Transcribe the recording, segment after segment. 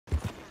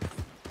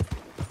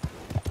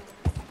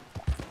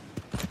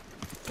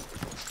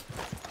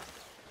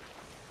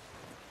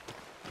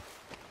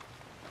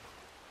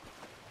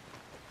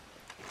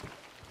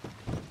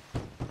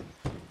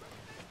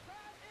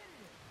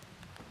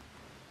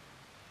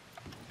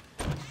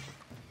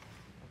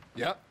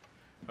Yep.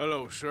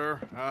 Hello,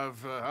 sir.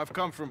 I've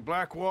come from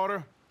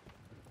Blackwater.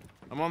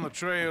 I'm on the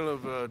trail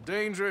of a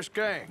dangerous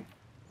gang.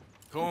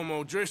 Colm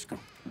O'Driscoll.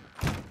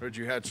 Heard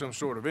you had some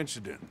sort of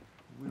incident.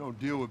 We don't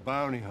deal with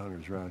bounty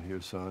hunters around here,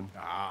 son.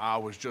 I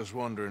was just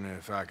wondering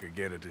if I could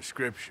get a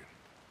description.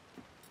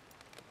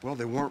 Well,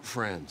 they weren't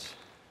friends.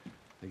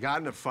 They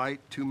got in a fight,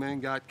 2 men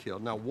got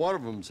killed. Now, one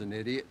of them's an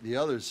idiot, the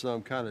other's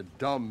some kind of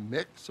dumb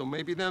mick, so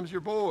maybe them's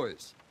your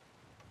boys.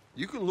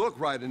 You can look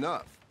right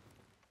enough.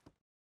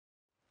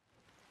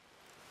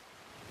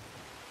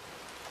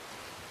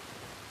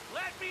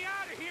 Let me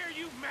out of here,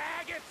 you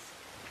maggots!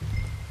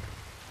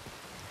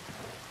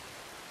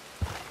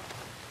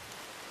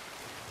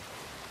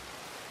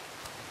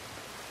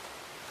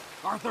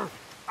 Arthur!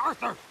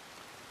 Arthur!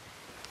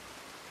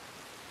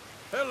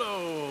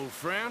 Hello, old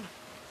friend.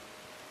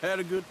 Had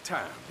a good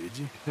time, did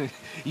you?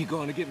 You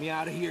going to get me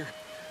out of here?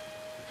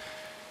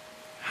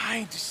 I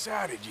ain't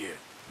decided yet.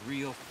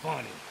 Real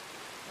funny.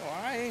 Oh,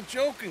 I ain't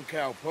joking,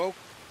 cowpoke.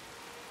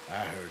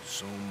 I heard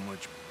so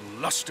much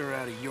bluster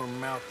out of your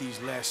mouth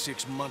these last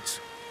 6 months.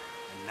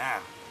 And now,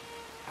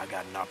 I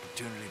got an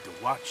opportunity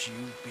to watch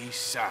you be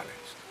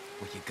silenced.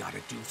 Well, you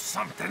gotta do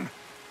something.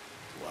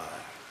 Why?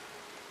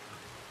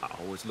 I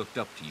always looked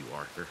up to you,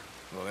 Arthur.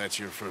 Well, that's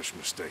your first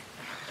mistake.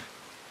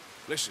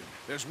 Listen,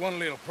 there's one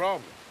little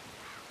problem.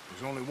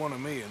 There's only one of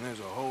me, and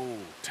there's a whole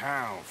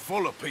town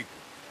full of people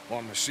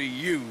wanting to see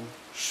you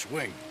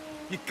swing.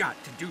 You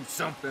got to do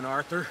something,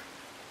 Arthur.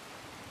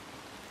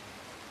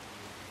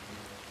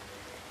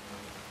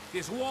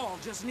 This wall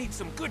just needs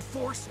some good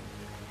forcing.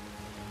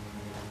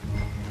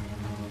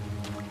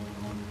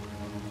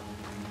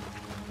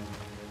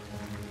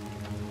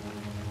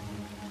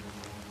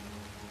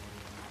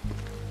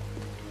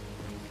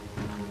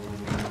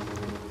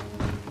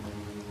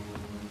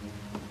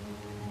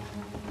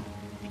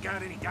 You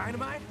got any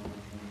dynamite?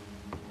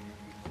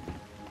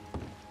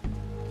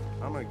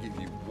 I'm gonna give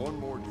you one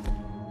more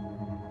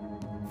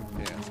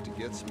chance to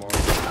get smart.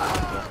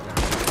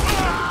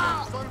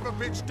 Son of a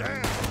bitch,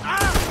 down!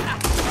 Out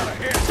of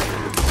here!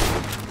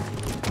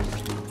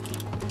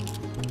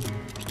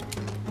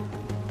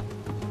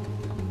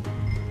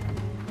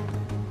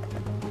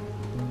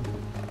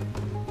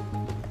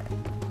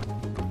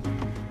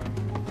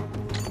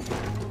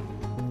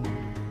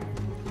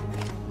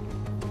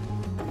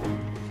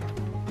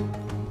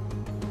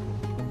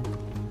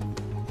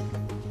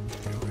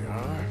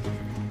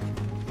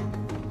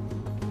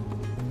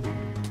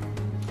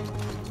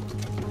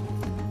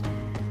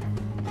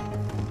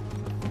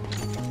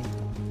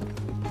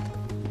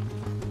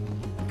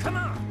 Come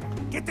on!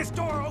 Get this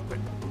door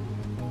open!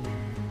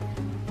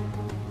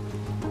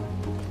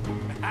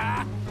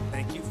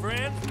 Thank you,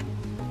 friend.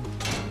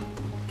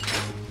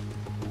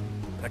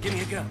 Now give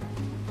me a gun.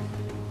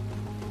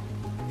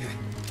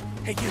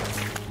 Hey, you!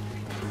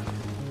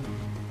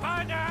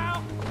 Bye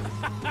now!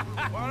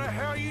 Why the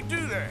hell you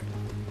do that?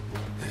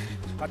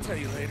 I'll tell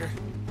you later.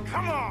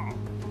 Come on!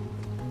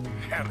 What the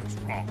hell is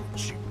wrong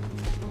with you?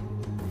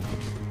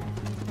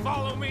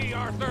 Follow me,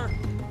 Arthur!